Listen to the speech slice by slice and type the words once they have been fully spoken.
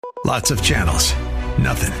Lots of channels,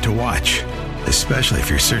 nothing to watch, especially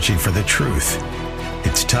if you're searching for the truth.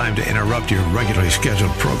 It's time to interrupt your regularly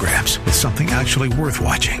scheduled programs with something actually worth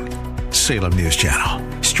watching. Salem News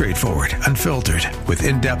Channel. Straightforward, unfiltered, with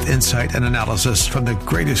in-depth insight and analysis from the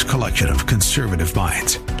greatest collection of conservative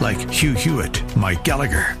minds like Hugh Hewitt, Mike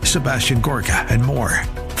Gallagher, Sebastian Gorka, and more.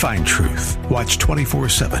 Find truth. Watch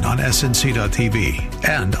 24/7 on snc.tv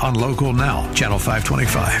and on Local Now, Channel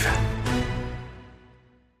 525.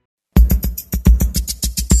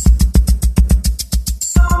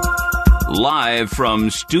 Live from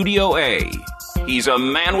Studio A, he's a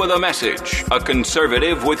man with a message, a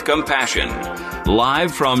conservative with compassion.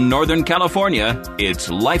 Live from Northern California, it's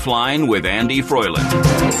Lifeline with Andy Froyland.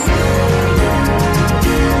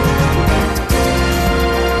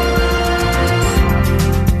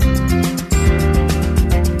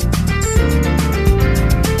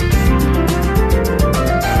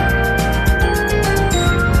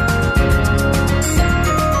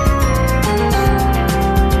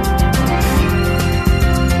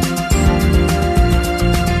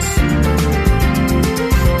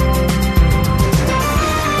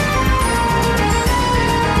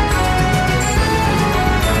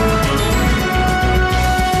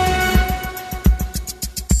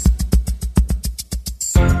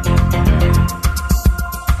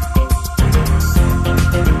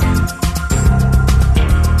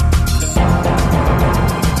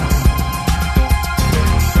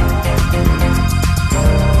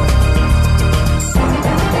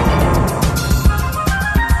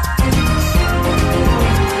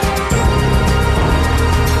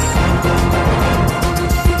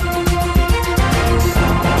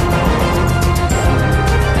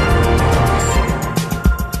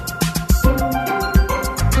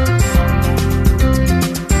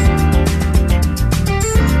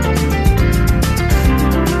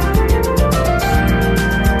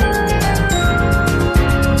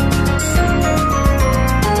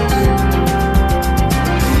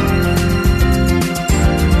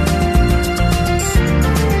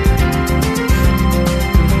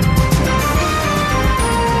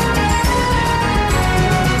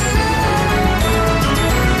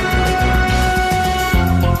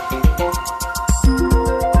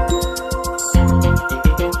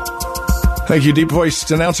 Thank you,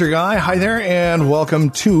 deep-voiced announcer guy. Hi there, and welcome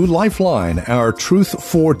to Lifeline, our Truth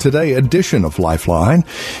for Today edition of Lifeline,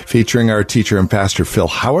 featuring our teacher and pastor, Phil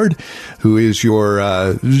Howard, who is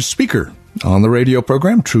your speaker on the radio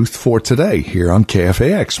program Truth for Today here on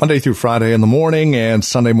KFAX, Monday through Friday in the morning and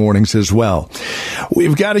Sunday mornings as well.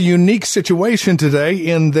 We've got a unique situation today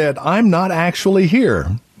in that I'm not actually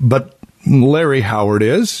here, but Larry Howard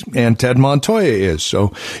is, and Ted Montoya is.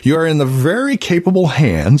 So you're in the very capable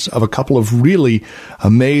hands of a couple of really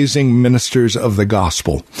amazing ministers of the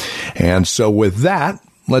gospel. And so with that,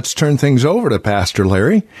 let's turn things over to Pastor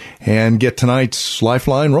Larry and get tonight's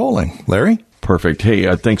Lifeline rolling. Larry? Perfect.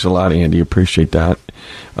 Hey, thanks a lot, Andy. Appreciate that.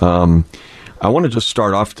 I want to just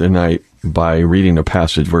start off tonight by reading a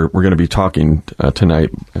passage. We're going to be talking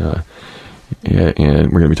tonight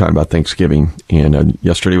and we're going to be talking about Thanksgiving. And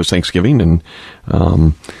yesterday was Thanksgiving, and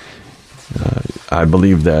I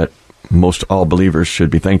believe that most all believers should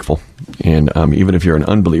be thankful. And even if you're an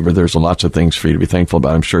unbeliever, there's lots of things for you to be thankful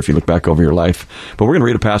about, I'm sure, if you look back over your life. But we're going to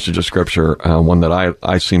read a passage of Scripture, one that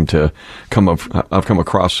I seem to I've come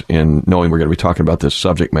across in knowing we're going to be talking about this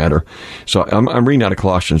subject matter. So I'm reading out of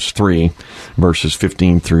Colossians 3, verses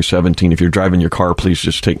 15 through 17. If you're driving your car, please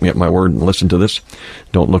just take me at my word and listen to this.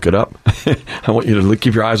 Don't look it up. I want you to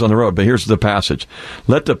keep your eyes on the road. But here's the passage.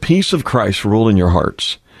 Let the peace of Christ rule in your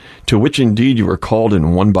hearts, to which indeed you are called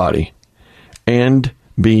in one body, and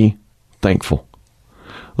be thankful.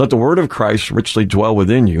 Let the word of Christ richly dwell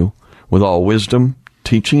within you, with all wisdom,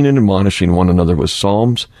 teaching and admonishing one another with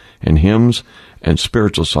psalms and hymns and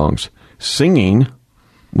spiritual songs, singing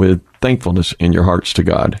with thankfulness in your hearts to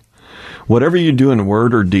God. Whatever you do in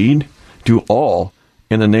word or deed, do all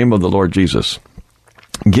in the name of the Lord Jesus,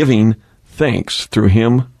 giving thanks through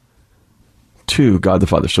him to God the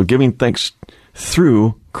Father. So giving thanks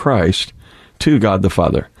through Christ to God the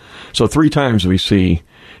Father. So 3 times we see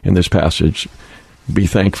in this passage, be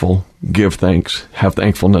thankful, give thanks, have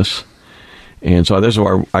thankfulness. And so this is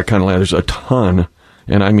where I kind of land. There's a ton,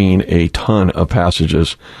 and I mean a ton of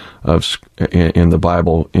passages in the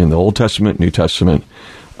Bible, in the Old Testament, New Testament,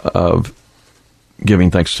 of giving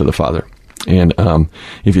thanks to the Father. And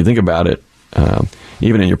if you think about it,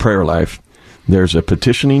 even in your prayer life, there's a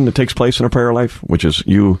petitioning that takes place in a prayer life, which is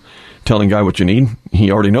you telling God what you need. He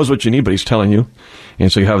already knows what you need, but he's telling you.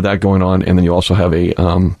 And so you have that going on. And then you also have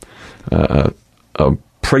a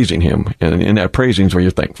praising him. And in that praising is where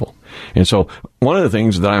you're thankful. And so one of the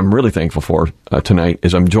things that I'm really thankful for tonight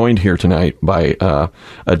is I'm joined here tonight by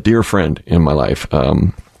a dear friend in my life.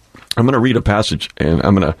 I'm going to read a passage, and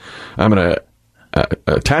I'm going to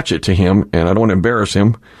attach it to him, and I don't want to embarrass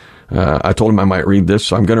him. I told him I might read this,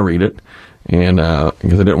 so I'm going to read it. And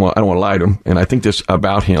because I don't want to lie to him, and I think this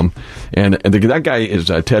about him. And that guy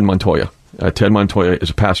is Ted Montoya. Ted Montoya is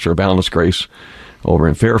a pastor of Boundless Grace over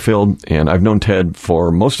in Fairfield, and I've known Ted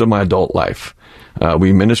for most of my adult life.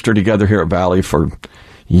 We ministered together here at Valley for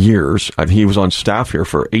years. He was on staff here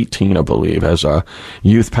for 18, I believe, as a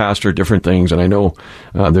youth pastor, different things. And I know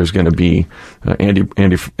there's going to be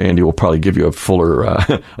Andy will probably give you a fuller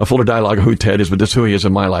dialogue of who Ted is, but this is who he is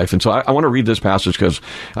in my life. And so I want to read this passage because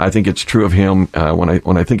I think it's true of him.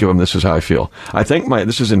 When I think of him, this is how I feel.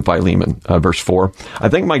 This is in Philemon, verse 4. I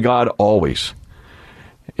thank my God always,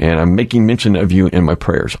 and I'm making mention of you in my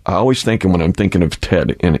prayers. I always thank him when I'm thinking of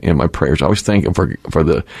Ted in my prayers. I always thank him for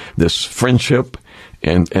this friendship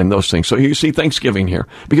and those things. So you see Thanksgiving here,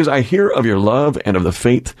 because I hear of your love and of the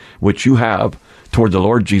faith which you have toward the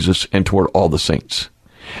Lord Jesus and toward all the saints.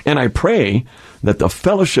 And I pray that the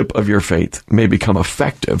fellowship of your faith may become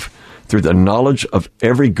effective through the knowledge of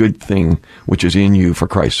every good thing which is in you for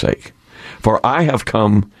Christ's sake. For I have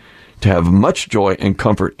come to have much joy and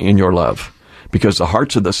comfort in your love, because the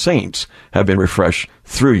hearts of the saints have been refreshed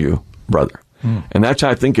through you, brother. And that's how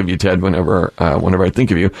I think of you, Ted, whenever I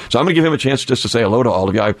think of you. So I'm going to give him a chance just to say hello to all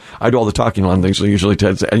of you. I do all the talking on things, so usually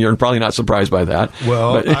Ted, and you're probably not surprised by that.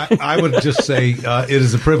 Well, I would just say it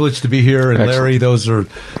is a privilege to be here. And excellent. Larry, those are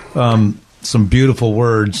some beautiful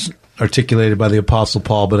words articulated by the Apostle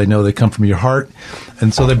Paul, but I know they come from your heart.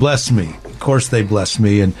 And so they bless me. Of course they bless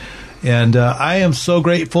me. And I am so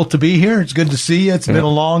grateful to be here. It's good to see you. It's been a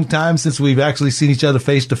long time since we've actually seen each other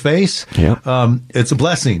face to face. It's a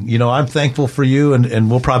blessing. You know, I'm thankful for you, and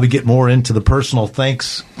we'll probably get more into the personal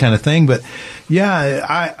thanks kind of thing. But yeah,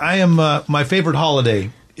 I am my favorite holiday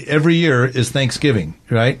every year is Thanksgiving,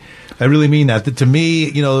 right? I really mean that. To me,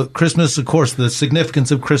 you know, Christmas, of course, the significance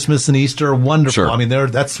of Christmas and Easter are wonderful. Sure. I mean,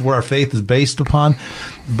 that's where our faith is based upon.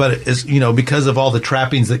 But it's, you know, because of all the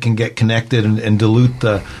trappings that can get connected and dilute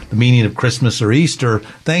the meaning of Christmas or Easter,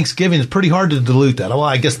 Thanksgiving is pretty hard to dilute that. Well,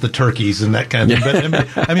 I guess the turkeys and that kind of thing.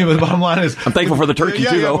 But I mean, the bottom line is, I'm thankful for the turkey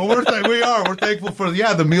too, though. But we're thankful for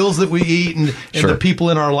the meals that we eat and the people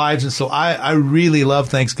in our lives. And so I really love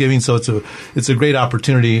Thanksgiving. So it's a great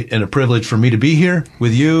opportunity and a privilege for me to be here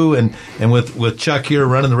with you and with Chuck here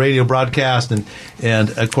running the radio broadcast. And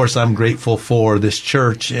of course, I'm grateful for this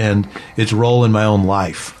church and its role in my own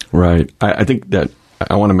life. Right. I think that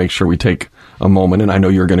I want to make sure we take a moment, and I know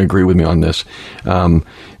you're going to agree with me on this,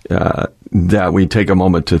 that we take a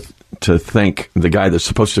moment to thank the guy that's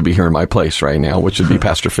supposed to be here in my place right now, which would be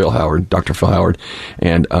Pastor Phil Howard, Dr. Phil Howard.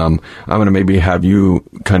 And I'm going to maybe have you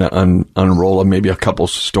kind of unroll maybe a couple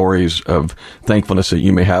stories of thankfulness that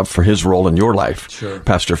you may have for his role in your life. Sure.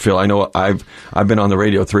 Pastor Phil, I know I've been on the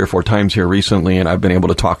radio 3 or 4 times here recently, and I've been able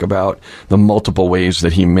to talk about the multiple ways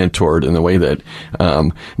that he mentored and the way that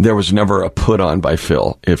there was never a put on by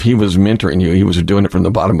Phil. If he was mentoring you, he was doing it from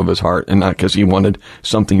the bottom of his heart, and not because he wanted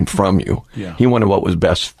something from you. Yeah. He wanted what was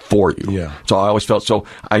best for you. Yeah. So I always felt, so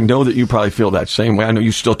I know that you probably feel that same way. I know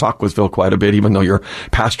you still talk with Phil quite a bit, even though you're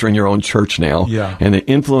pastoring your own church now. Yeah. And the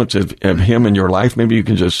influence of him in your life, maybe you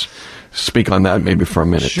can just speak on that maybe for a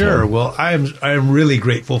minute. Sure. Tim. Well, I am really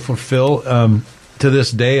grateful for Phil. To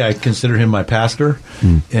this day, I consider him my pastor.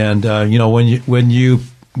 And, you know, when you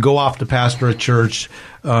go off to pastor a church,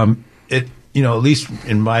 at least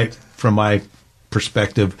from my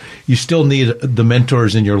perspective, you still need the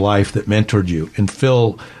mentors in your life that mentored you. And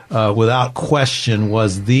Phil, without question,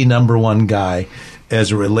 was the number one guy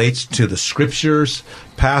as it relates to the scriptures,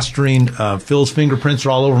 pastoring. Phil's fingerprints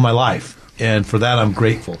are all over my life. And for that, I'm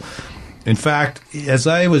grateful. In fact, as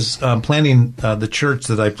I was planning the church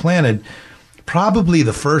that I planted, probably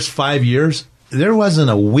the first 5 years, there wasn't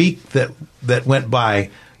a week that went by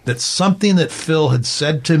that something that Phil had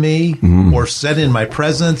said to me or said in my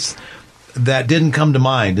presence that didn't come to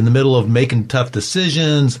mind in the middle of making tough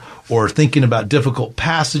decisions or thinking about difficult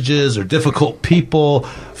passages or difficult people.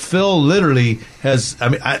 Phil literally has,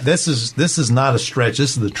 this is not a stretch.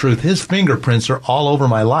 This is the truth. His fingerprints are all over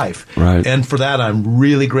my life. Right. And for that, I'm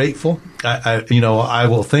really grateful. I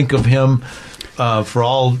will think of him for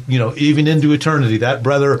all, even into eternity. That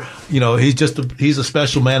brother, he's a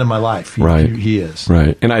special man in my life. He is.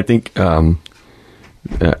 Right. And I think,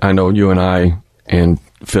 I know you and I and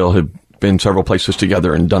Phil have been several places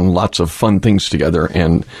together and done lots of fun things together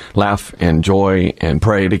and laugh and joy and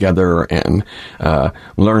pray together and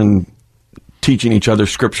learn teaching each other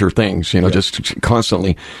scripture things, just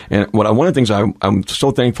constantly. And one of the things I'm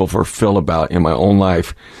so thankful for Phil about in my own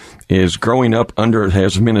life is growing up under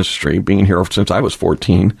his ministry, being here since I was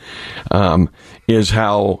 14, is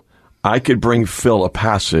how I could bring Phil a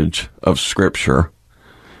passage of scripture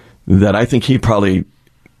that I think he probably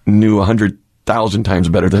knew 100,000 times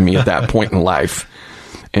better than me at that point in life,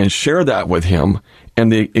 and share that with him,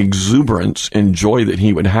 and the exuberance and joy that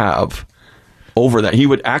he would have over that. He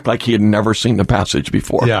would act like he had never seen the passage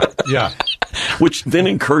before. Yeah. Which then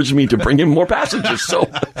encouraged me to bring him more passages. So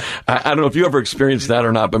I don't know if you ever experienced that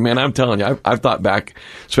or not, but man, I'm telling you, I've thought back,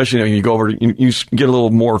 especially when you go over, you get a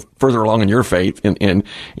little more further along in your faith and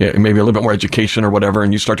maybe a little bit more education or whatever,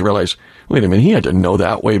 and you start to realize, wait a minute, he had to know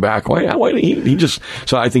that way back. Why did he just,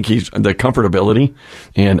 so I think he's the comfortability.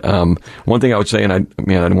 And one thing I would say, and I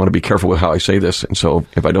don't want to be careful with how I say this, and so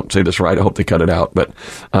if I don't say this right, I hope they cut it out, but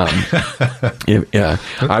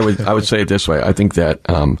I would say it this way. I think that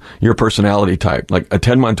your personality type, like a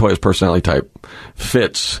Ted Montoya's personality type,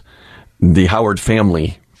 fits the Howard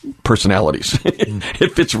family personalities.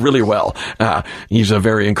 It fits really well. He's a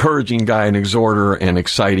very encouraging guy, an exhorter, and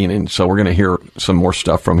exciting, and so we're going to hear some more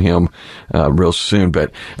stuff from him real soon.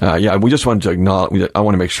 But we just wanted to acknowledge, I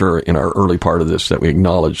want to make sure in our early part of this that we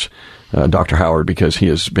acknowledge Dr. Howard, because he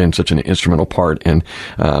has been such an instrumental part, and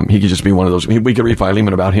he could just be one of those. We could read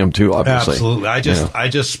Philemon about him too, obviously. Absolutely. I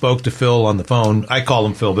just spoke to Phil on the phone. I call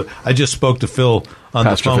him Phil, but I just spoke to Phil on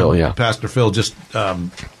Pastor the phone. Phil, yeah. Pastor Phil, just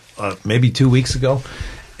maybe 2 weeks ago,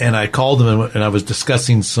 and I called him and I was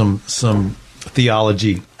discussing some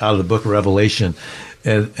theology out of the Book of Revelation.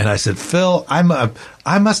 And I said, Phil,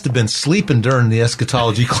 I must have been sleeping during the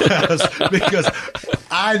eschatology class because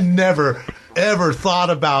I never ever thought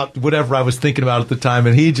about whatever I was thinking about at the time.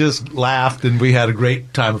 And he just laughed, and we had a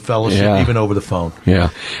great time of fellowship, even over the phone. Yeah.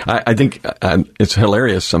 I think it's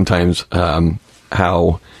hilarious sometimes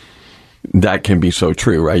how that can be so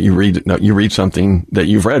true, right? You read something that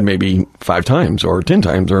you've read maybe 5 times or 10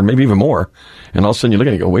 times or maybe even more, and all of a sudden you look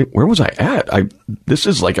at it and go, wait, where was I at? This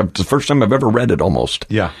is like the first time I've ever read it almost.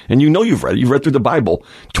 Yeah. And you've read through the Bible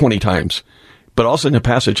 20 times, but all of a sudden a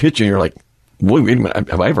passage hits you and you're like, wait a minute,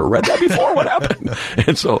 have I ever read that before? What happened?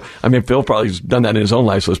 And so, Phil probably has done that in his own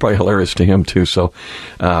life, so it's probably hilarious to him too. So,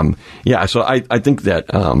 so I think that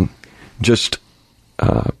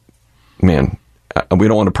we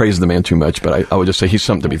don't want to praise the man too much, but I would just say he's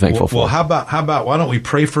something to be thankful for. Well, how about why don't we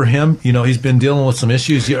pray for him? He's been dealing with some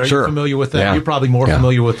issues. Are you familiar with that? Yeah. You're probably more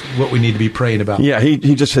familiar with what we need to be praying about. Yeah,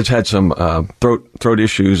 he just has had some throat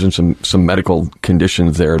issues and some medical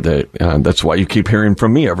conditions there that's why you keep hearing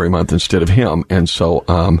from me every month instead of him. And so,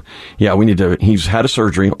 we need to, he's had a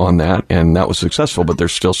surgery on that, and that was successful, but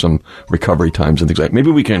there's still some recovery times and things like that.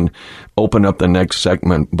 Maybe we can open up the next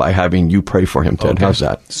segment by having you pray for him, Ted. Okay. How's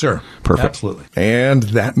that? Sure. Perfect. Absolutely. And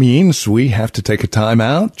that means we have to take a time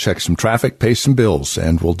out, check some traffic, pay some bills,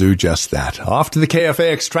 and we'll do just that. Off to the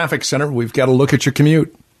KFAX Traffic Center. We've got a look at your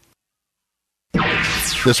commute.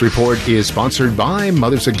 This report is sponsored by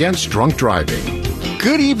Mothers Against Drunk Driving.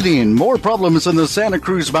 Good evening. More problems in the Santa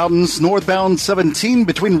Cruz Mountains, northbound 17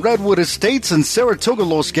 between Redwood Estates and Saratoga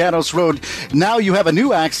Los Gatos Road. Now you have a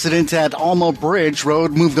new accident at Alma Bridge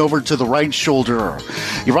Road, moved over to the right shoulder.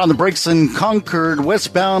 You're on the brakes in Concord,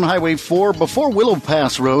 westbound Highway 4 before Willow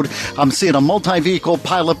Pass Road. I'm seeing a multi-vehicle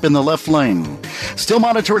pileup in the left lane. Still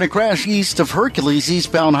monitoring a crash east of Hercules,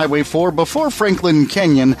 eastbound Highway 4 before Franklin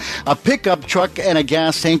Canyon. A pickup truck and a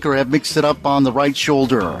gas tanker have mixed it up on the right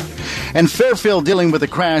shoulder. And Fairfield dealing with a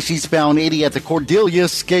crash eastbound 80 at the Cordelia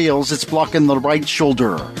Scales. It's blocking the right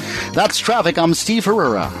shoulder. That's traffic. I'm Steve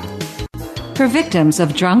Herrera. For victims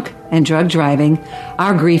of drunk and drug driving,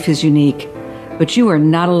 our grief is unique. But you are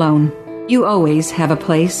not alone. You always have a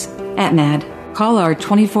place at MAD. Call our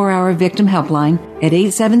 24-hour victim helpline at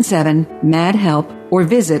 877-MAD-HELP or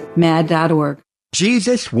visit mad.org.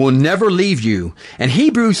 Jesus will never leave you. In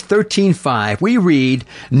Hebrews 13:5, we read,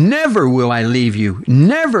 "Never will I leave you.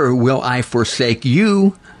 Never will I forsake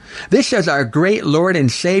you." This is our great Lord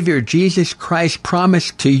and Savior Jesus Christ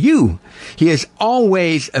promised to you. He is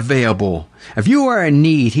always available. If you are in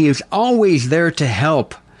need, He is always there to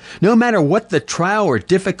help. No matter what the trial or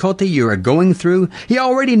difficulty you are going through, He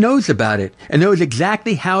already knows about it and knows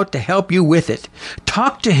exactly how to help you with it.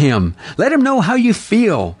 Talk to Him. Let Him know how you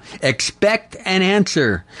feel. Expect an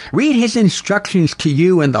answer. Read His instructions to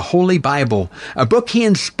you in the Holy Bible, a book He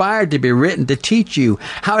inspired to be written to teach you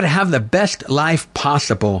how to have the best life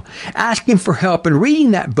possible. Ask Him for help in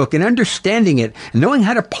reading that book and understanding it, and knowing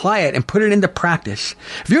how to apply it and put it into practice.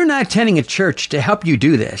 If you're not attending a church to help you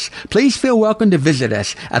do this, please feel welcome to visit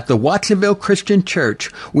us at at the Watsonville Christian Church.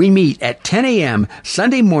 We meet at 10 a.m.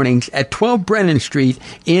 Sunday mornings at 12 Brennan Street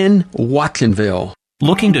in Watsonville.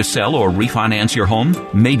 Looking to sell or refinance your home?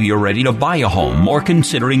 Maybe you're ready to buy a home or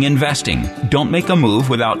considering investing. Don't make a move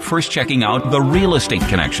without first checking out The Real Estate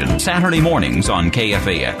Connection, Saturday mornings on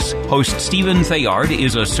KFAX. Host Stephen Thayard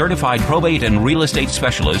is a certified probate and real estate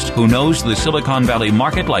specialist who knows the Silicon Valley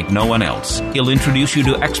market like no one else. He'll introduce you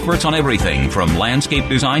to experts on everything from landscape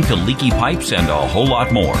design to leaky pipes and a whole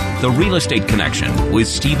lot more. The Real Estate Connection with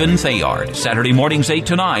Stephen Thayard, Saturday mornings 8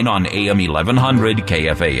 to 9 on AM 1100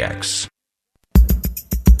 KFAX.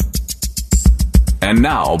 And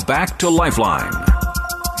now, back to Lifeline.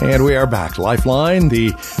 And we are back. Lifeline,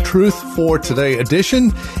 the Truth for Today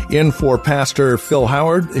edition, in for Pastor Phil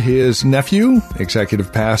Howard, his nephew,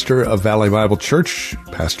 executive pastor of Valley Bible Church,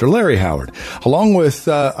 Pastor Larry Howard, along with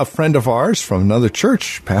a friend of ours from another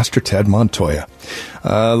church, Pastor Ted Montoya.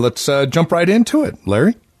 Let's jump right into it.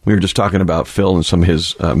 Larry? We were just talking about Phil and some of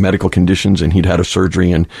his medical conditions, and he'd had a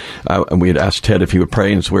surgery, and we had asked Ted if he would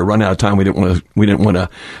pray, and so we were running out of time. We didn't want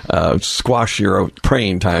to squash your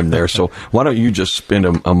praying time there. So why don't you just spend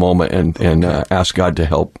a moment and ask God to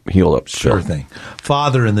help heal up Phil? Sure thing.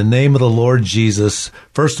 Father, in the name of the Lord Jesus,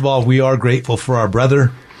 first of all, we are grateful for our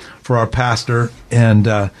brother, for our pastor, and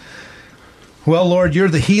well, Lord, you're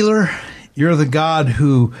the healer. You're the God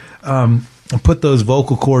who put those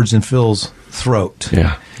vocal cords in Phil's throat.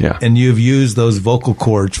 Yeah. And you've used those vocal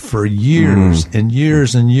cords for years and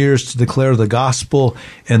years and years to declare the gospel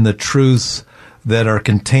and the truths that are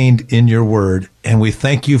contained in your word. And we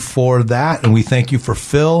thank you for that. And we thank you for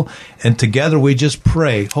Phil. And together we just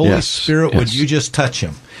pray, Holy Spirit, would you just touch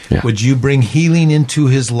him? Yeah. Would you bring healing into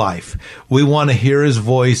his life? We want to hear his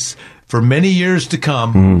voice for many years to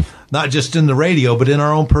come, not just in the radio, but in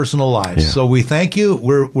our own personal lives. Yeah. So we thank you.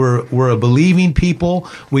 We're a believing people.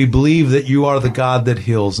 We believe that you are the God that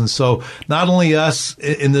heals. And so not only us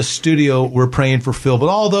in this studio, we're praying for Phil, but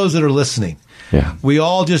all those that are listening. Yeah. We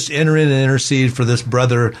all just enter in and intercede for this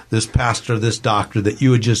brother, this pastor, this doctor, that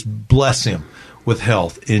you would just bless him with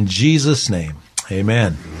health. In Jesus' name,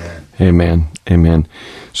 amen. Amen.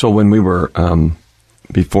 So when we were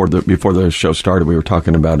before the show started, we were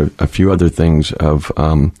talking about a few other things of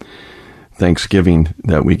Thanksgiving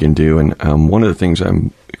that we can do, and one of the things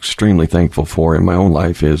I'm extremely thankful for in my own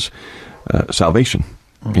life is salvation.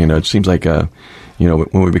 You know, it seems like when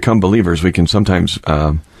we become believers, we can sometimes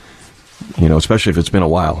especially if it's been a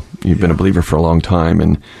while. You've been a believer for a long time,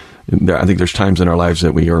 and I think there's times in our lives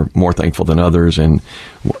that we are more thankful than others, and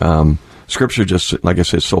Scripture just, like I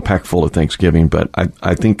said, is so packed full of thanksgiving. But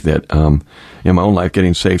I think that in my own life,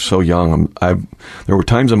 getting saved so young, there were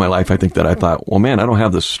times in my life I think that I thought, well, man, I don't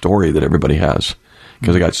have the story that everybody has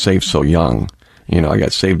because I got saved so young. You know, I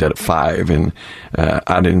got saved at 5, and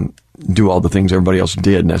I didn't do all the things everybody else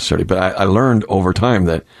did necessarily. But I learned over time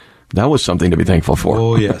that was something to be thankful for.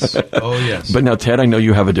 Oh, yes. Oh, yes. But now, Ted, I know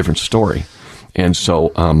you have a different story. And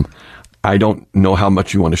so I don't know how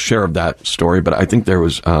much you want to share of that story, but I think there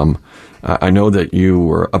was I know that you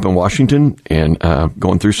were up in Washington and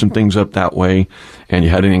going through some things up that way, and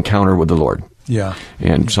you had an encounter with the Lord. Yeah.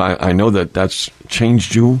 And so I know that that's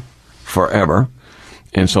changed you forever.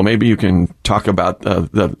 And so maybe you can talk about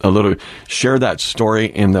share that story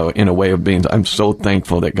in a way of being, I'm so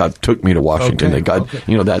thankful that God took me to Washington, that God,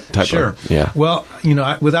 that type of, yeah. Well,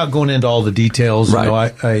 without going into all the details,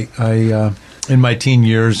 right. I in my teen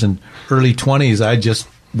years and early 20s, I just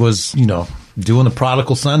was, doing the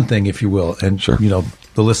prodigal son thing, if you will. And, sure.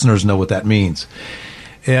 The listeners know what that means.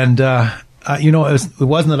 And, it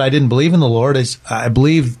wasn't that I didn't believe in the Lord. I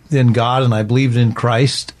believed in God and I believed in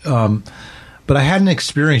Christ. But I hadn't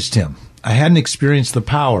experienced him. I hadn't experienced the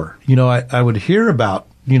power. I would hear about,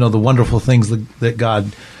 the wonderful things that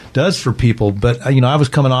God does for people. But, I was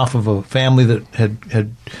coming off of a family that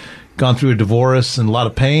had gone through a divorce and a lot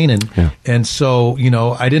of pain. And so,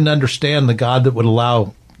 I didn't understand the God that would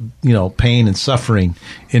allow, pain and suffering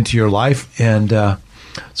into your life. And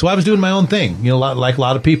so I was doing my own thing, like a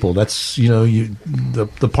lot of people. That's,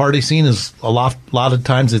 the party scene is a lot of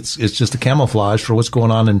times it's just a camouflage for what's going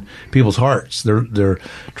on in people's hearts. They're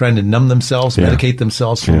trying to numb themselves, medicate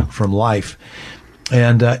themselves from life.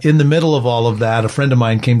 And in the middle of all of that, a friend of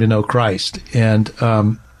mine came to know Christ, and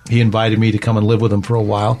he invited me to come and live with him for a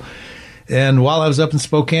while. And while I was up in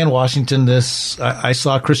Spokane, Washington, I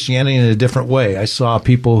saw Christianity in a different way. I saw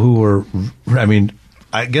people who were,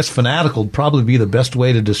 I guess fanatical would probably be the best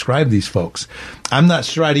way to describe these folks. I'm not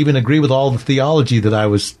sure I'd even agree with all the theology that I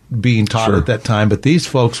was being taught at that time, but these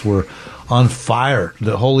folks were on fire.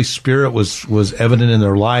 The Holy Spirit was evident in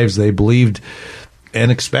their lives. They believed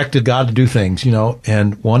and expected God to do things,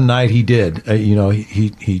 and one night he did.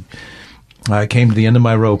 I came to the end of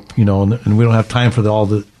my rope, and we don't have time for all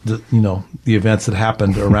the events that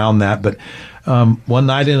happened around that. But one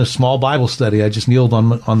night in a small Bible study, I just kneeled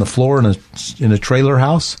on the floor in a trailer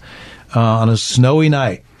house on a snowy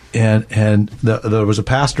night, and there was a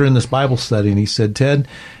pastor in this Bible study, and he said, "Ted,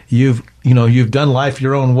 you've done life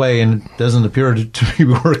your own way, and it doesn't appear to be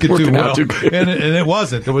working too well." And it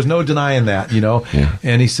wasn't. There was no denying that, Yeah.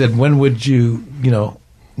 And he said, when would you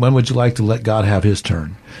like to let God have his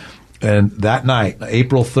turn? And that night,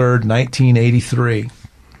 April 3rd, 1983,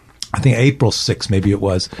 I think April 6th, maybe it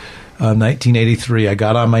was, 1983, I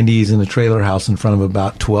got on my knees in a trailer house in front of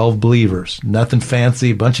about 12 believers. Nothing fancy,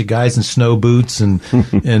 a bunch of guys in snow boots and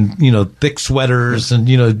thick sweaters, and,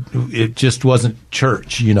 it just wasn't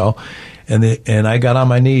church, And I got on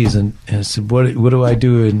my knees and I said, what do I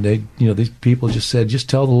do? And they, these people just said, just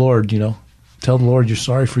tell the Lord, tell the Lord you're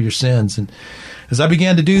sorry for your sins. And as I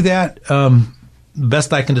began to do that,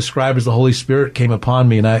 best I can describe is the Holy Spirit came upon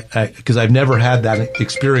me, and because I've never had that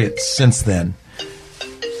experience since then.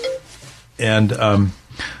 And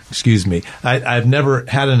excuse me, I've never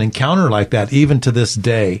had an encounter like that, even to this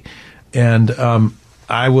day. And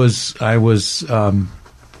I was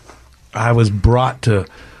brought to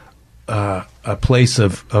a place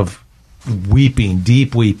of weeping,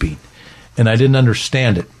 deep weeping, and I didn't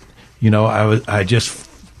understand it. I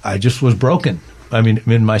just was broken. I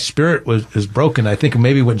mean, my spirit is broken. I think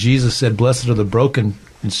maybe what Jesus said, "Blessed are the broken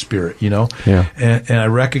in spirit," Yeah. And I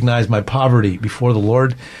recognized my poverty before the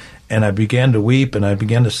Lord, and I began to weep, and I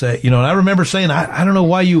began to say, and I remember saying, I don't know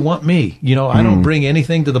why you want me. I don't bring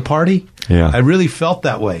anything to the party. Yeah. I really felt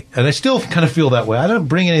that way, and I still kind of feel that way. I don't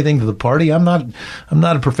bring anything to the party. I'm not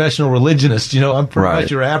a professional religionist. I'm pretty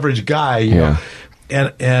much your average guy. Yeah.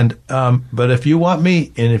 But if you want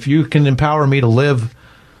me, and if you can empower me to live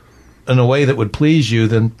in a way that would please you,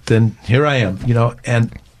 then here I am,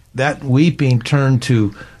 and that weeping turned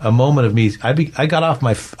to a moment of me. I got off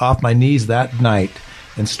my knees that night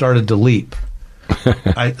and started to leap.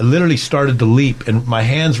 I literally started to leap, and my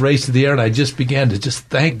hands raised to the air, and I just began to just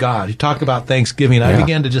thank God. You talk about Thanksgiving. Yeah. I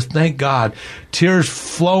began to just thank God, tears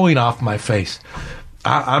flowing off my face.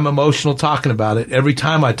 I'm emotional talking about it. Every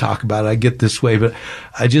time I talk about it, I get this way, but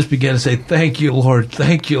I just began to say, "Thank you, Lord.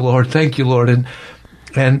 Thank you, Lord. Thank you, Lord."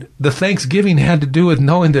 And the thanksgiving had to do with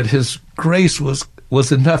knowing that his grace was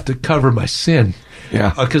enough to cover my sin.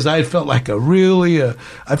 Yeah. Because I felt like a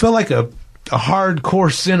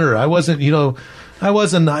hardcore sinner. I wasn't the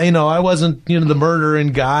murdering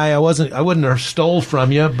guy. I wouldn't have stole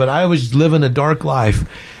from you, but I was living a dark life.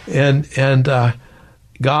 And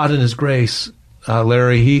God in his grace,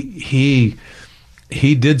 Larry, he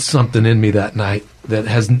did something in me that night that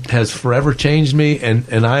has forever changed me.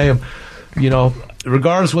 And I am,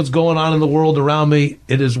 regardless of what's going on in the world around me,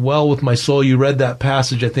 it is well with my soul. You read that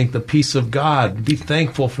passage, I think, the peace of God. Be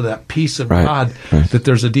thankful for that peace of God, that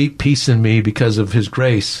there's a deep peace in me because of his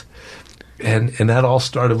grace. And that all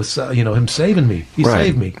started with, him saving me. He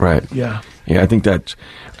saved me. Right. Yeah. Yeah, I think that's,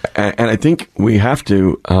 and I think we have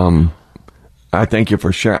to, I thank you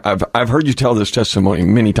for sharing. I've heard you tell this testimony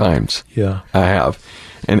many times. Yeah. I have.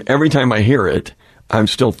 And every time I hear it, I'm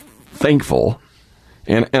still thankful.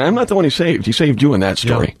 And I'm not the one who saved. He saved you in that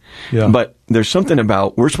story. Yeah. But there's something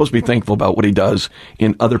about, we're supposed to be thankful about what he does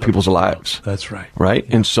in other people's lives. That's right. Right?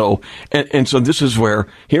 Yeah. And so this is where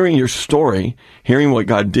hearing your story, hearing what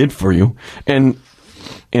God did for you, and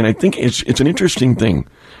I think it's an interesting thing.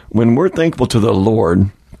 When we're thankful to the Lord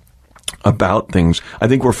about things, I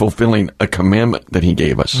think we're fulfilling a commandment that he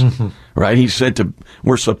gave us, right? He said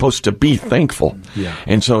we're supposed to be thankful. Yeah.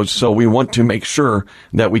 And so we want to make sure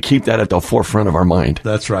that we keep that at the forefront of our mind.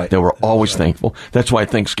 That's right. That we're always thankful. That's why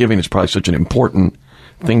Thanksgiving is probably such an important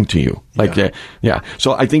thing to you. Like that. Yeah.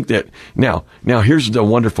 So I think that now here's the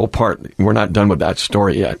wonderful part. We're not done with that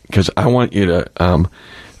story yet, because I want you to,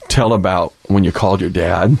 tell about when you called your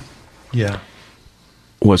dad. Yeah.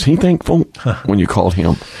 Was he thankful when you called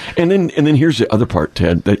him? And then here's the other part,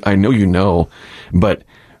 Ted, that I know you know, but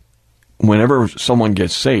whenever someone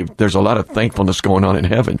gets saved, there's a lot of thankfulness going on in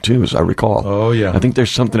heaven too, as I recall. Oh yeah. I think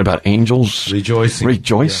there's something about angels rejoicing.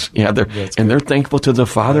 Yeah, they're thankful to the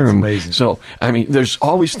Father. That's amazing. So I mean, there's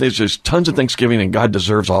tons of Thanksgiving, and God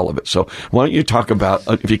deserves all of it. So why don't you talk about,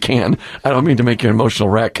 if you can? I don't mean to make you an emotional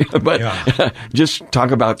wreck, but just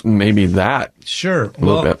talk about maybe that. Sure.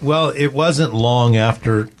 Well, it wasn't long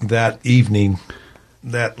after that evening,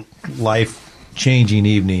 that life-changing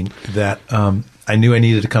evening, that I knew I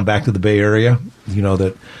needed to come back to the Bay Area,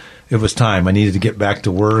 that it was time. I needed to get back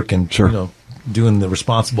to work and, doing the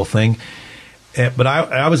responsible thing. But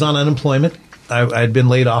I was on unemployment. I'd been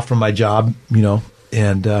laid off from my job,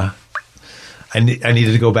 and I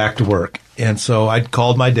needed to go back to work. And so I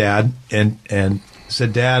called my dad and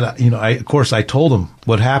said, Dad, of course I told him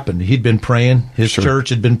what happened. He'd been praying. His church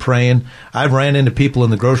had been praying. I ran into people in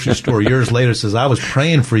the grocery store years later, says, I was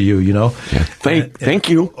praying for you, Yeah. Thank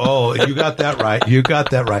you. Oh, you got that right. You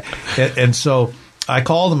got that right. And so I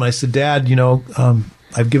called him and I said, Dad,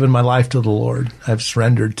 I've given my life to the Lord. I've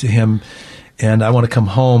surrendered to him. And I want to come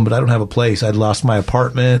home, but I don't have a place. I'd lost my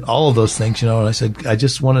apartment, all of those things, And I said, I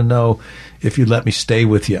just want to know if you'd let me stay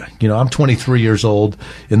with you. I'm 23 years old.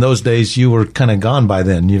 In those days, you were kind of gone by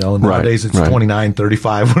then, And nowadays it's 29,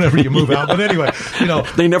 35, whenever you move out. But anyway,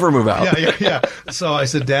 They never move out. Yeah. So I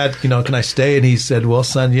said, Dad, can I stay? And he said, well,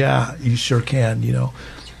 son, yeah, you sure can,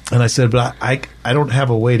 And I said, but I don't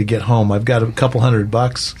have a way to get home. I've got a couple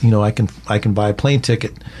 $100. I can buy a plane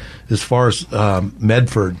ticket as far as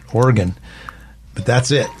Medford, Oregon. But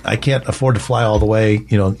that's it. I can't afford to fly all the way,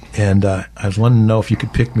 and I was wanting to know if you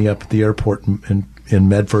could pick me up at the airport in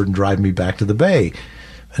Medford and drive me back to the Bay.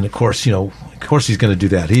 And of course, he's going to do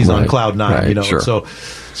that. He's on cloud nine, Sure.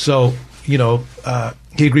 So he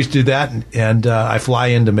agrees to do that, and I fly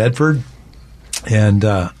into Medford, and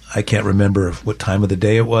I can't remember what time of the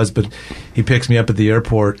day it was, but he picks me up at the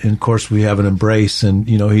airport, and of course we have an embrace, and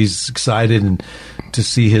he's excited and to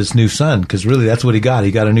see his new son, because really that's what he got.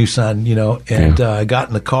 He got a new son, and I got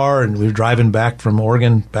in the car and we were driving back from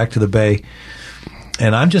Oregon back to the Bay,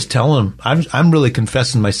 and I'm just telling him, I'm really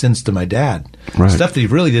confessing my sins to my dad, stuff that he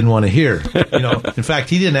really didn't want to hear. In fact,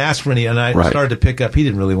 he didn't ask for any, and I started to pick up. He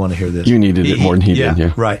didn't really want to hear this. You needed it more than he did.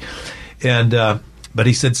 Yeah, right. And but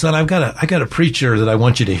he said, son, I got a preacher that I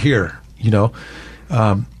want you to hear. He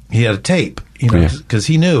had a tape. Because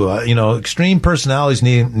he knew, extreme personalities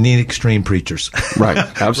need extreme preachers. Right,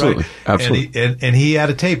 absolutely, absolutely. And he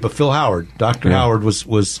had a tape of Phil Howard. Dr. Howard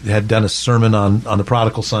had done a sermon on the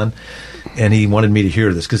prodigal son, and he wanted me to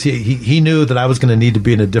hear this because he knew that I was going to need to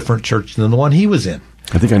be in a different church than the one he was in.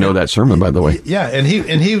 I think I know that sermon, by the way. Yeah, and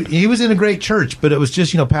he was in a great church, but it was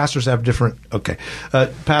just pastors have different.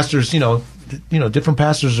 Pastors, different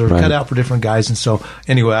pastors are cut out for different guys, and so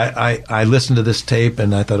anyway, I listened to this tape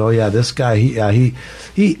and I thought, oh yeah, this guy,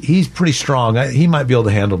 he's pretty strong. He might be able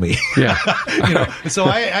to handle me. Yeah, So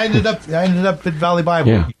I ended up at Valley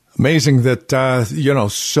Bible. Yeah. Amazing that,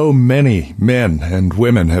 so many men and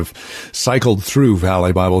women have cycled through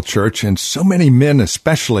Valley Bible Church, and so many men,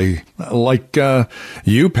 especially like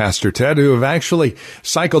you, Pastor Ted, who have actually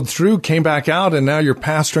cycled through, came back out, and now you're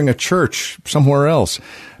pastoring a church somewhere else.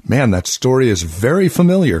 Man, that story is very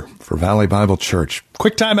familiar for Valley Bible Church.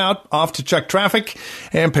 Quick time out, off to check traffic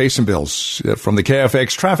and pay some bills. From the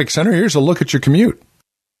KFX Traffic Center, here's a look at your commute.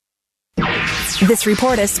 This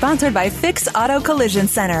report is sponsored by Fix Auto Collision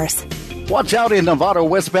Centers. Watch out in Novato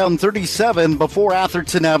westbound 37 before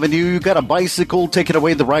Atherton Avenue. You got a bicycle taking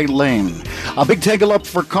away the right lane. A big tangle up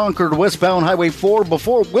for Concord westbound Highway 4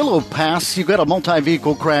 before Willow Pass. You got a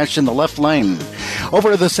multi-vehicle crash in the left lane.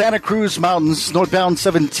 Over the Santa Cruz Mountains, northbound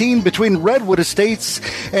 17 between Redwood Estates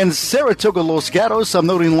and Saratoga Los Gatos. I'm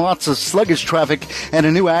noting lots of sluggish traffic and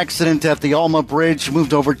a new accident at the Alma Bridge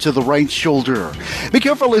moved over to the right shoulder. Be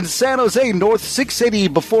careful in San Jose, north 680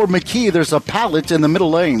 before McKee. There's a pallet in the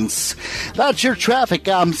middle lanes. That's your traffic.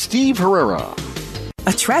 I'm Steve Herrera.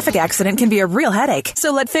 A traffic accident can be a real headache,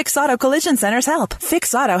 so let Fix Auto Collision Centers help.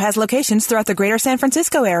 Fix Auto has locations throughout the greater San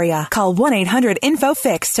Francisco area. Call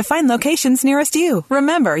 1-800-INFO-FIX to find locations nearest you.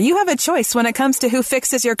 Remember, you have a choice when it comes to who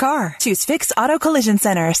fixes your car. Choose Fix Auto Collision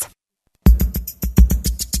Centers.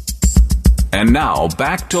 And now,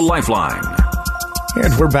 back to Lifeline.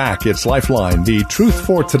 And we're back. It's Lifeline, the Truth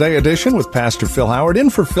for Today edition with Pastor Phil Howard. In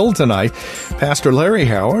for Phil tonight, Pastor Larry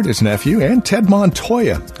Howard, his nephew, and Ted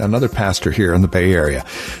Montoya, another pastor here in the Bay Area,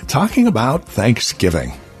 talking about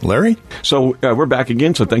Thanksgiving. Larry? So we're back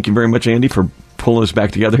again, so thank you very much, Andy, for pulling us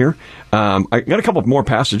back together here. I got a couple more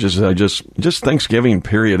passages that just Thanksgiving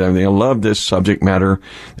period. I mean, I love this subject matter,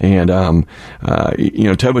 and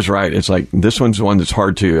Ted was right. It's like this one's the one that's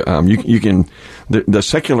hard to you can the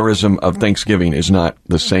secularism of Thanksgiving is not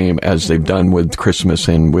the same as they've done with Christmas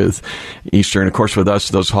and with Easter, and of course with us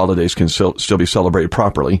those holidays can still be celebrated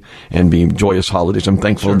properly and be joyous holidays. I'm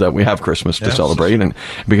thankful that we have Christmas to celebrate, and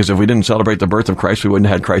because if we didn't celebrate the birth of Christ, we wouldn't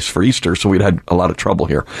have had Christ for Easter, so we'd had a lot of trouble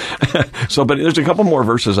here. But there's a couple more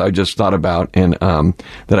verses I just thought about and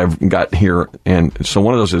that I've got here, and so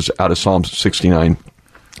one of those is out of Psalm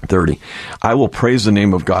 69:30. I will praise the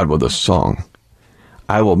name of God with a song.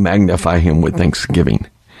 I will magnify him with thanksgiving.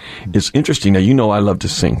 It's interesting. Now, you know I love to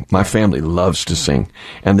sing. My family loves to sing.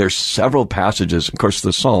 And there's several passages. Of course,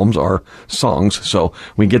 the Psalms are songs, so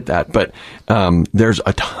we get that. But there's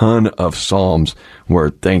a ton of Psalms where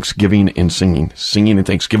thanksgiving and singing and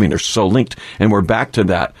thanksgiving are so linked. And we're back to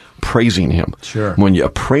that, praising Him. Sure. When you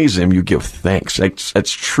praise Him, you give thanks.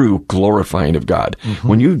 That's true glorifying of God. Mm-hmm.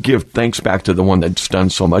 When you give thanks back to the one that's done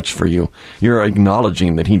so much for you, you're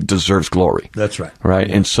acknowledging that He deserves glory. That's right. Right?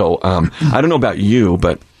 Yeah. And so, I don't know about you,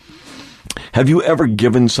 but have you ever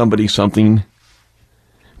given somebody something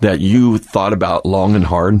that you thought about long and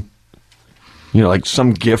hard? You know, like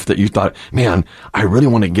some gift that you thought, man, I really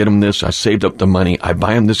want to get them this. I saved up the money. I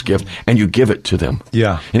buy them this gift, and you give it to them.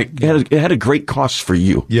 Yeah. And it had a great cost for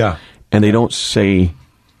you. Yeah. And they don't say,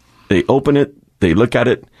 they open it, they look at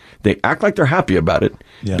it, they act like they're happy about it,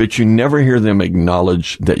 but you never hear them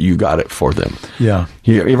acknowledge that you got it for them. Yeah.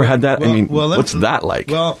 You ever had that? What's that like?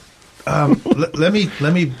 Well, let me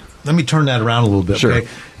turn that around a little bit. Sure.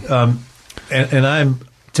 Okay? And I'm,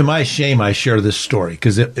 to my shame, I share this story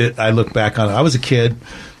because I look back on it. I was a kid,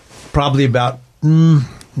 probably about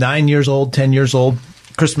 9 years old, 10 years old,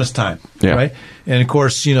 Christmas time, right? And of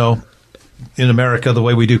course, you know, in America, the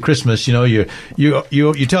way we do Christmas, you know, you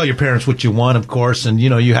tell your parents what you want, of course, and you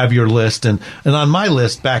know, you have your list. And on my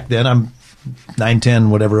list back then, I'm 9, 10,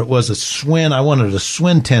 whatever it was, a Schwinn. I wanted a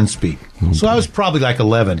Schwinn 10-speed. Mm-hmm. So I was probably like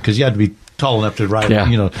 11 because you had to be tall enough to ride,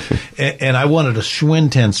 you know. And I wanted a Schwinn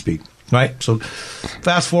 10-speed. Right. So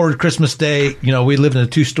fast forward Christmas Day, you know, we lived in a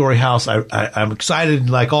 2-story house. I'm excited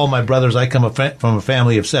like all my brothers. I come from a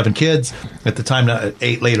family of 7 kids at the time, not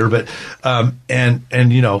 8 later, but,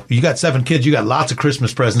 and, you know, you got 7 kids, you got lots of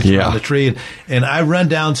Christmas presents around the tree. And I run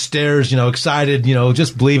downstairs, you know, excited, you know,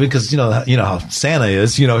 just believing because, you know how Santa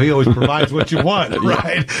is, you know, he always provides what you want.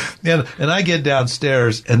 Right. And I get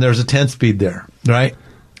downstairs and there's a 10-speed there. Right.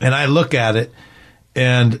 And I look at it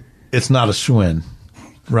and it's not a Schwinn.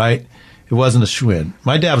 Right. It wasn't a Schwinn.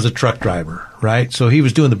 My dad was a truck driver, right? So he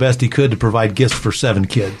was doing the best he could to provide gifts for 7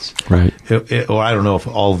 kids. Right. Or I don't know if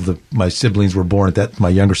all of my siblings were born at that, my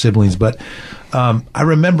younger siblings, but I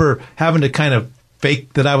remember having to kind of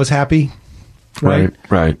fake that I was happy. Right.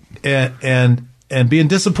 And being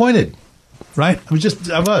disappointed. Right. I was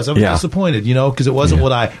disappointed, you know, because it wasn't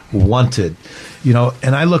what I wanted, you know,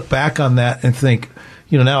 and I look back on that and think,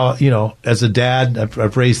 you know, now, you know, as a dad,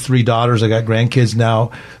 I've raised 3 daughters. I got grandkids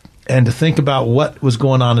now. And to think about what was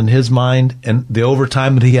going on in his mind and the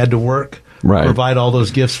overtime that he had to work, provide all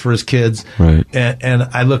those gifts for his kids. Right. And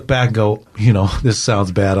I look back and go, you know, this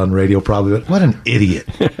sounds bad on radio probably, but what an idiot.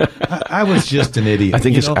 I was just an idiot. I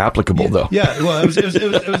think it's applicable, though. Yeah. Well,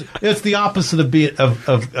 it's the opposite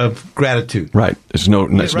of gratitude. Right. It's not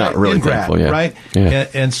really thankful. Yeah. Right. Yeah.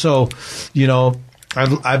 And so, you know,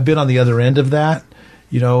 I've been on the other end of that,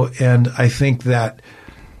 you know, and I think that,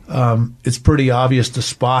 it's pretty obvious to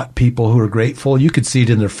spot people who are grateful. You could see it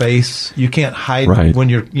in their face. You can't hide when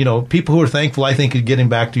you're, you know, people who are thankful. I think getting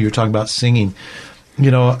back to you're talking about singing,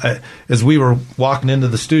 you know, as we were walking into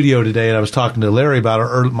the studio today and I was talking to Larry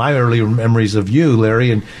about my early memories of you,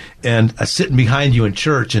 Larry, and sitting behind you in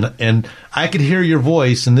church and I could hear your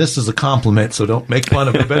voice, and this is a compliment, so don't make fun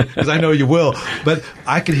of it because I know you will, but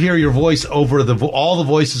I could hear your voice over all the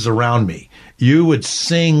voices around me. You would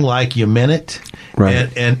sing like you meant it,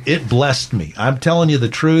 and it blessed me. I'm telling you the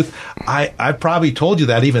truth. I probably told you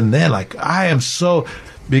that even then. Like, I am so,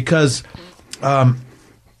 because,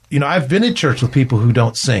 you know, I've been in church with people who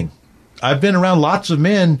don't sing. I've been around lots of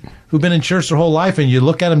men who've been in church their whole life, and you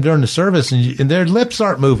look at them during the service, and their lips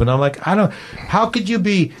aren't moving. I'm like, how could you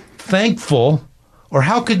be thankful? Or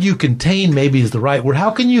how could you contain, maybe is the right word,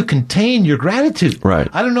 how can you contain your gratitude? Right.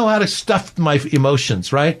 I don't know how to stuff my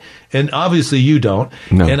emotions, right? And obviously you don't.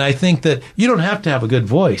 No. And I think that you don't have to have a good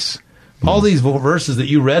voice. All these verses that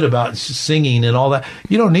you read about singing and all that,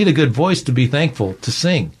 you don't need a good voice to be thankful, to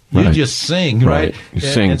sing. You just sing, right? You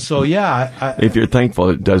sing. And so, yeah. If you're thankful,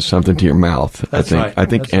 it does something to your mouth. That's right. I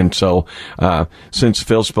think, and so, since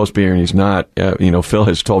Phil's supposed to be here and he's not, you know, Phil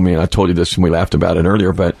has told me, and I told you this and we laughed about it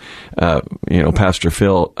earlier, but, you know, Pastor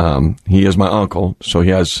Phil, he is my uncle, so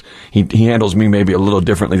he handles me maybe a little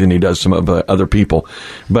differently than he does some of the other people.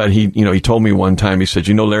 But he told me one time, he said,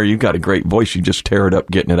 you know, Larry, you've got a great voice. You just tear it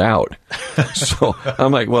up getting it out. So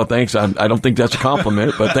I'm like, well, thanks. I don't think that's a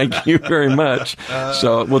compliment, but thank you very much.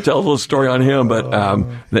 So we'll tell a little story on him, but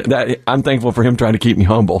that I'm thankful for him trying to keep me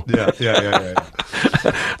humble. Yeah.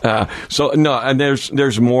 So no, and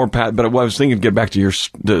there's more, Pat. But what I was thinking, to get back to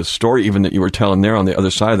the story even that you were telling there on the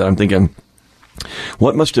other side of that, I'm thinking,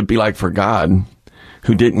 what must it be like for God,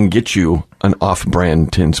 who didn't get you an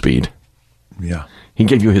off-brand 10-speed? Yeah, He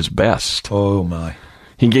gave you His best. Oh my.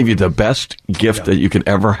 He gave you the best gift that you could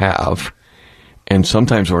ever have. And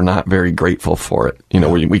sometimes we're not very grateful for it. You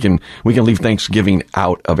know, we can leave Thanksgiving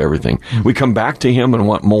out of everything. Mm-hmm. We come back to him and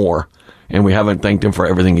want more, and we haven't thanked him for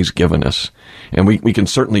everything he's given us. And we can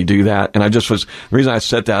certainly do that. And the reason I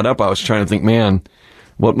set that up, I was trying to think, man,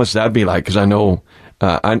 what must that be like? Because I know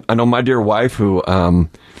my dear wife, who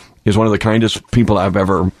is one of the kindest people I've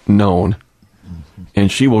ever known. And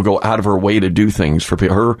she will go out of her way to do things for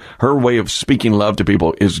people. Her way of speaking love to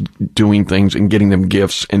people is doing things and getting them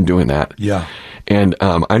gifts and doing that. Yeah. And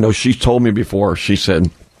I know she's told me before, she said,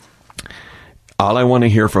 all I want to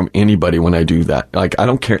hear from anybody when I do that, like, I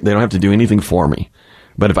don't care, they don't have to do anything for me.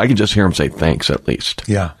 But if I could just hear them say thanks at least.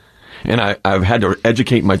 Yeah. And I've had to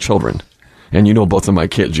educate my children. And you know both of my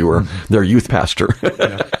kids, you were their youth pastor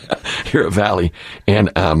here at Valley.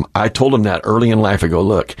 And I told them that early in life. I go,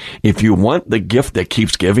 look, if you want the gift that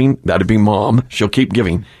keeps giving, that'd be Mom. She'll keep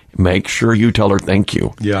giving. Make sure you tell her thank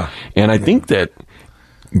you. Yeah. And I think that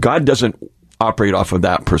God doesn't operate off of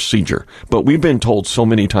that procedure. But we've been told so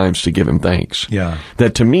many times to give him thanks. Yeah.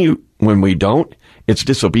 That to me, when we don't, it's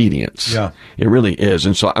disobedience. Yeah. It really is.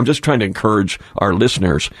 And so I'm just trying to encourage our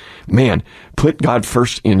listeners, man, put God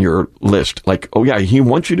first in your list. Like, oh yeah, he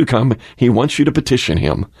wants you to come. He wants you to petition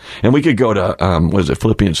him. And we could go to,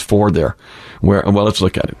 Philippians 4 there, where, well, let's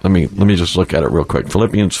look at it. Let me just look at it real quick.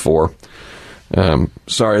 Philippians 4.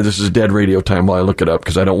 Sorry, this is dead radio time while I look it up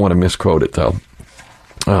because I don't want to misquote it though.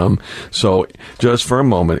 So just for a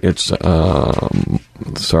moment, it's,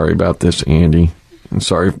 sorry about this, Andy.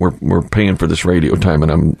 Sorry, we're paying for this radio time, and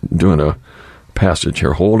I'm doing a passage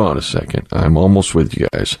here. Hold on a second. I'm almost with you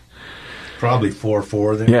guys. Probably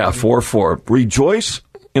 4:4 there. Yeah, 4:4. Rejoice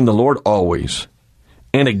in the Lord always.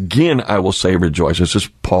 And again, I will say rejoice. This is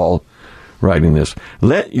Paul writing this.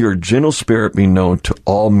 Let your gentle spirit be known to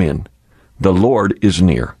all men. The Lord is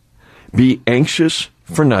near. Be anxious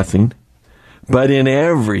for nothing, but in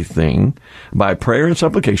everything, by prayer and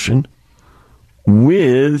supplication,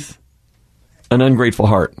 with an ungrateful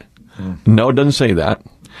heart. No, it doesn't say that.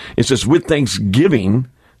 It says, with thanksgiving,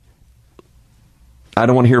 I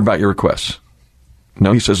don't want to hear about your requests.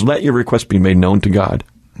 No, he says, let your requests be made known to God.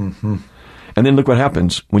 Mm-hmm. And then look what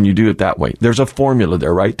happens when you do it that way. There's a formula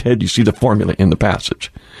there, right, Ted? You see the formula in the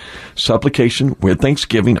passage. Supplication with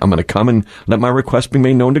thanksgiving. I'm going to come and let my request be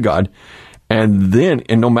made known to God. And then,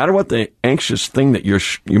 and no matter what the anxious thing that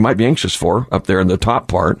you might be anxious for up there in the top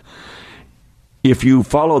part, if you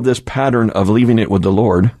follow this pattern of leaving it with the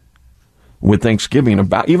Lord, with thanksgiving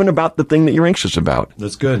about the thing that you're anxious about.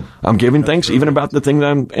 That's good. I'm giving thanks even about the thing that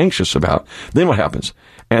I'm anxious about. Then what happens?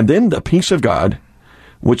 And then the peace of God,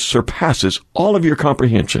 which surpasses all of your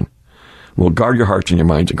comprehension, will guard your hearts and your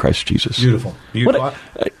minds in Christ Jesus. Beautiful.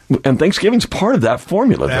 And Thanksgiving's part of that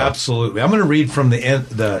formula, though. Absolutely. I'm going to read from the end.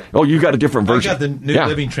 Oh, you got a different version. I got the New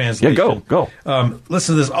Living Translation. Yeah, go.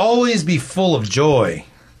 Listen to this. Always be full of joy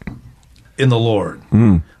in the Lord.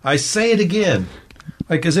 I say it again,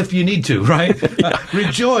 like as if you need to, right?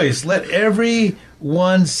 Rejoice. Let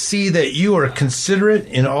everyone see that you are considerate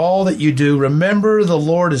in all that you do. Remember, the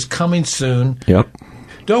Lord is coming soon. Yep.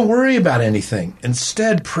 Don't worry about anything.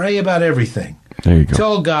 Instead, pray about everything. There you go.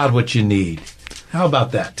 Tell God what you need. How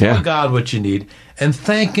about that? Tell God what you need and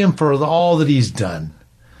thank him for all that he's done.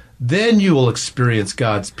 Then you will experience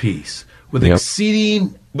God's peace which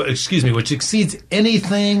exceeds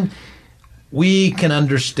anything we can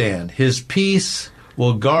understand. His peace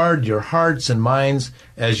will guard your hearts and minds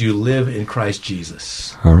as you live in Christ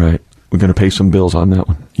Jesus. All right. We're going to pay some bills on that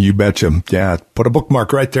one. You betcha. Yeah. Put a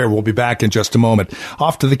bookmark right there. We'll be back in just a moment.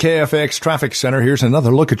 Off to the KFAX Traffic Center. Here's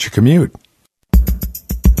another look at your commute.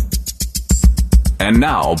 And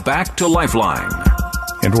now back to Lifeline.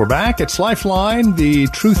 And we're back. It's Lifeline, the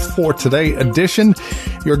Truth for Today edition.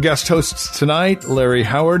 Your guest hosts tonight, Larry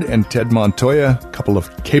Howard and Ted Montoya, a couple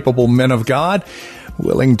of capable men of God,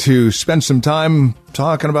 willing to spend some time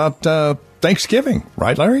talking about Thanksgiving.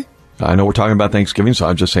 Right, Larry? I know we're talking about Thanksgiving, so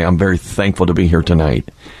I'll just say I'm very thankful to be here tonight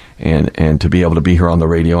and to be able to be here on the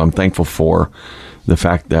radio. I'm thankful for the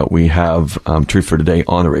fact that we have Truth for Today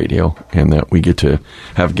on the radio and that we get to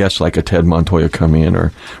have guests like a Ted Montoya come in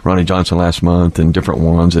or Ronnie Johnson last month and different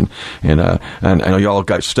ones. And I know y'all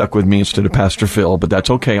got stuck with me instead of Pastor Phil, but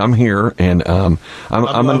that's okay. I'm here and I'm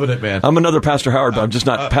loving it, man. I'm another Pastor Howard, but I'm just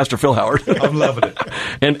not Pastor Phil Howard. I'm loving it.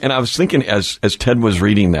 And I was thinking as Ted was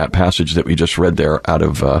reading that passage that we just read there out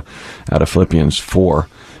of Philippians 4,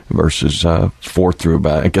 verses 4 through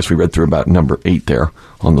about, I guess we read through about number 8 there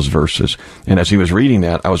on those verses. And as he was reading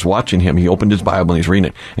that, I was watching him. He opened his Bible and he's reading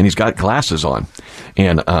it, and he's got glasses on.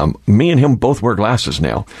 And me and him both wear glasses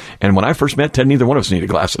now. And when I first met Ted, neither one of us needed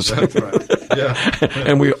glasses. That's right. Yeah.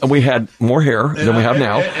 And we had more hair than we have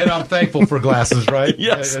now. And I'm thankful for glasses, right?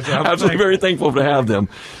 Yes, absolutely very thankful to have them.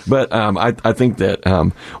 But I think that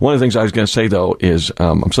one of the things I was going to say, though, is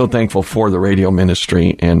I'm so thankful for the radio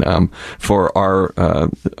ministry and for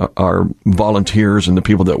our volunteers and the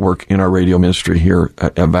people that work in our radio ministry here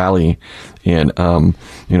at Valley. And,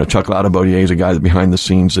 Chuck Laudabodier is a guy that behind the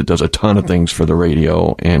scenes that does a ton of things for the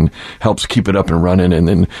radio and helps keep it up and running. And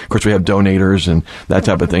then, of course, we have donators and that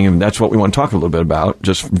type of thing. And that's what we want to talk a little bit about.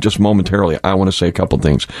 Just momentarily, I want to say a couple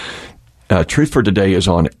things. Truth for Today is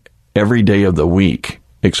on every day of the week,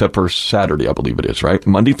 except for Saturday, I believe it is, right?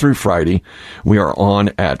 Monday through Friday, we are on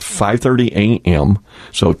at 5:30 a.m.,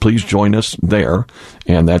 so please join us there.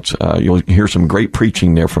 And that's you'll hear some great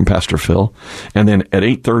preaching there from Pastor Phil. And then at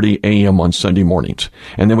 8:30 a.m. on Sunday mornings.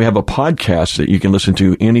 And then we have a podcast that you can listen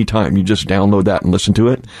to anytime. You just download that and listen to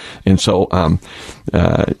it. And so,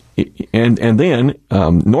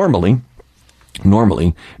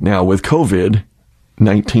 normally, now with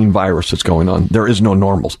COVID-19 virus that's going on, there is no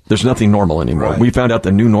normal. There's nothing normal anymore. Right. We found out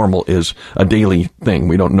the new normal is a daily thing.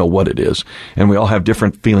 We don't know what it is. And we all have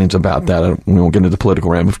different feelings about that. We won't get into the political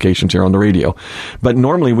ramifications here on the radio. But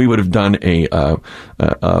normally we would have done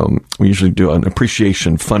we usually do an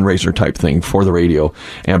appreciation fundraiser type thing for the radio.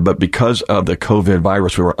 But because of the COVID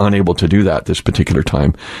virus, we were unable to do that this particular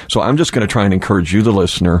time. So I'm just going to try and encourage you, the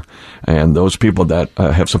listener, and those people that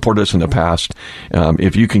have supported us in the past,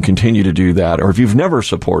 if you can continue to do that, or if you've never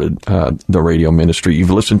supported the radio ministry, you've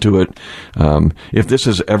listened to it, if this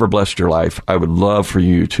has ever blessed your life, I would love for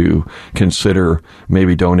you to consider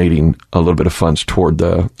maybe donating a little bit of funds toward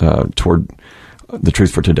the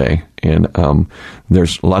Truth for Today. And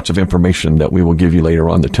there's lots of information that we will give you later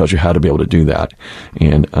on that tells you how to be able to do that.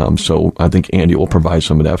 And so I think Andy will provide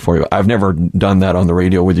some of that for you. I've never done that on the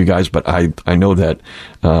radio with you guys, but I know that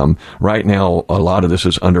right now a lot of this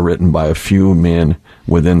is underwritten by a few men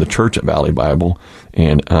within the church at Valley Bible.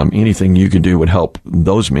 And anything you could do would help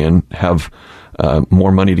those men have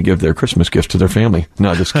more money to give their Christmas gifts to their family.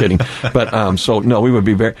 No, just kidding. But so no, we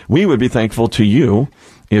would be thankful to you.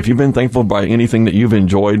 If you've been thankful by anything that you've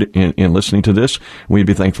enjoyed in listening to this, we'd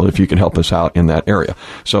be thankful if you could help us out in that area.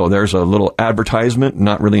 So there's a little advertisement,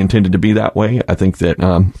 not really intended to be that way. I think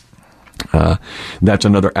that that's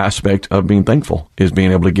another aspect of being thankful, is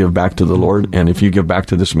being able to give back to the Lord. And if you give back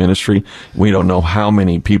to this ministry, we don't know how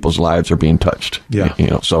many people's lives are being touched.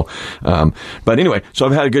 Yeah. So, but anyway, so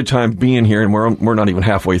I've had a good time being here, and we're not even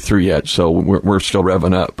halfway through yet. So we're still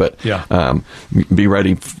revving up, but, yeah. Be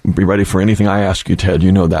ready for anything I ask you, Ted.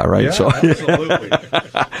 You know that, right? Yeah, so, absolutely.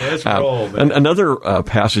 Let's roll, man. Another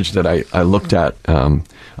passage that I looked at, I'm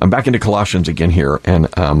back into Colossians again here. And,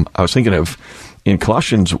 I was thinking of, in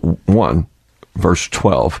Colossians 1, verse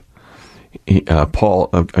 12, Paul,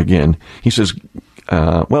 again, he says,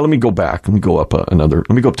 let me go back. Let me go up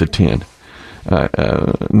to 10.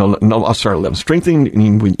 I'll start at 11.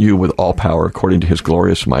 Strengthening you with all power according to his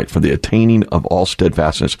glorious might for the attaining of all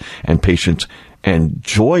steadfastness and patience, and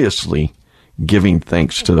joyously giving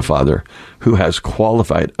thanks to the Father who has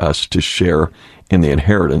qualified us to share in the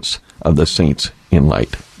inheritance of the saints in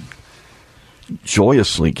light.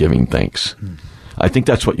 Joyously giving thanks. I think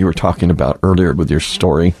that's what you were talking about earlier with your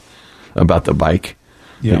story about the bike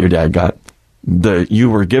that your dad got. You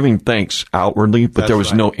were giving thanks outwardly, but there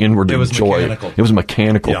was no inward joy. Mechanical. It was a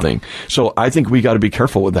mechanical thing. So I think we got to be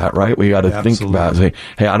careful with that, right? We got to think about it. Say,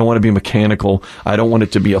 hey, I don't want to be mechanical. I don't want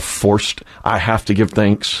it to be a forced, I have to give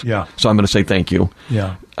thanks. Yeah. So I'm going to say thank you.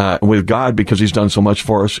 Yeah. With God, because he's done so much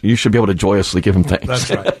for us, you should be able to joyously give him thanks.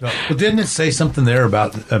 That's right. No. But didn't it say something there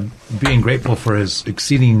about being grateful for his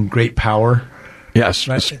exceeding great power? Yes.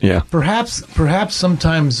 Right? Yeah. Perhaps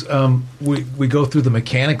sometimes we go through the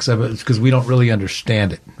mechanics of it because we don't really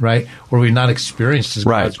understand it, right? Or we've not experienced his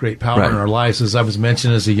God's great power in our lives. As I was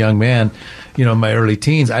mentioned as a young man, in my early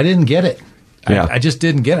teens, I didn't get it. Yeah. I just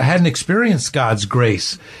didn't get it. I hadn't experienced God's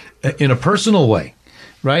grace in a personal way.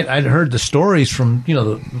 Right, I'd heard the stories from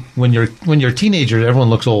when you're a teenager,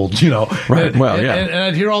 everyone looks old, Right. Well, yeah. And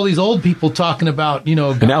I'd hear all these old people talking about,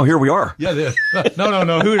 And now here we are. Yeah.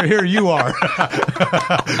 No. Here you are.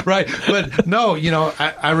 Right. But no,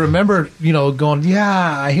 I remember, going,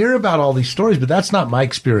 I hear about all these stories, but that's not my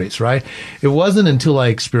experience. Right. It wasn't until I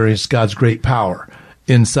experienced God's great power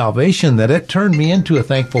in salvation that it turned me into a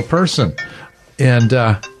thankful person. And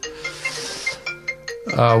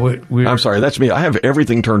I'm sorry, that's me. I have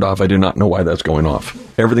everything turned off. I do not know why that's going off.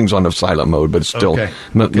 everything's on the silent mode, but it's still Okay.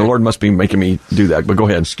 the Lord must be making me do that. But go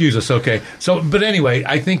ahead. Excuse us. Okay. So, but anyway,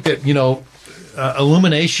 I think that,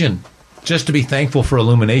 illumination, just to be thankful for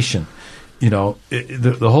illumination,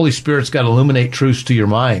 the Holy Spirit's got to illuminate truths to your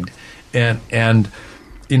mind. And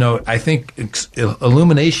I think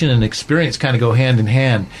illumination and experience kind of go hand in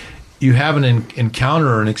hand. You have an encounter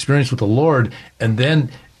or an experience with the Lord, and then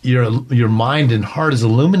your mind and heart is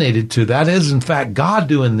illuminated to that is, in fact, God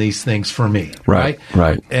doing these things for me. Right.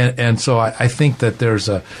 And so I think that there's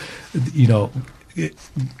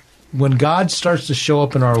when God starts to show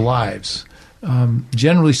up in our lives,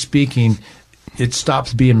 generally speaking, it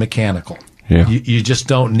stops being mechanical. Yeah. You just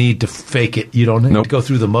don't need to fake it. You don't need Nope. to go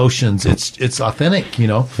through the motions. It's authentic,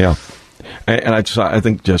 Yeah. And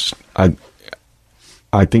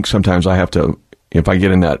I think sometimes I have to, if I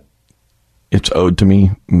get in that it's owed to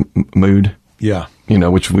me mood. Yeah.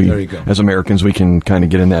 Which There you go. as Americans, we can kind of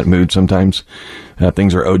get in that mood sometimes.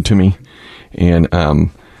 Things are owed to me. And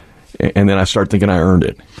then I start thinking I earned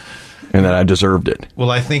it and that I deserved it.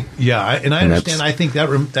 Well, I think, I understand. I think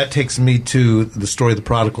that takes me to the story of the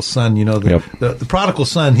prodigal son. The prodigal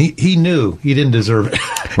son, he knew he didn't deserve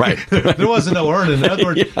it. Right. There wasn't no earning. In other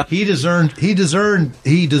words, he deserved in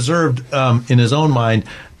his own mind,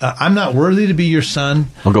 I'm not worthy to be your son.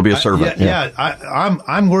 I'll go be a servant.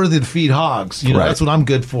 I'm worthy to feed hogs. Right. That's what I'm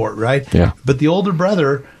good for, right? Yeah. But the older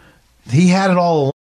brother, he had it all along.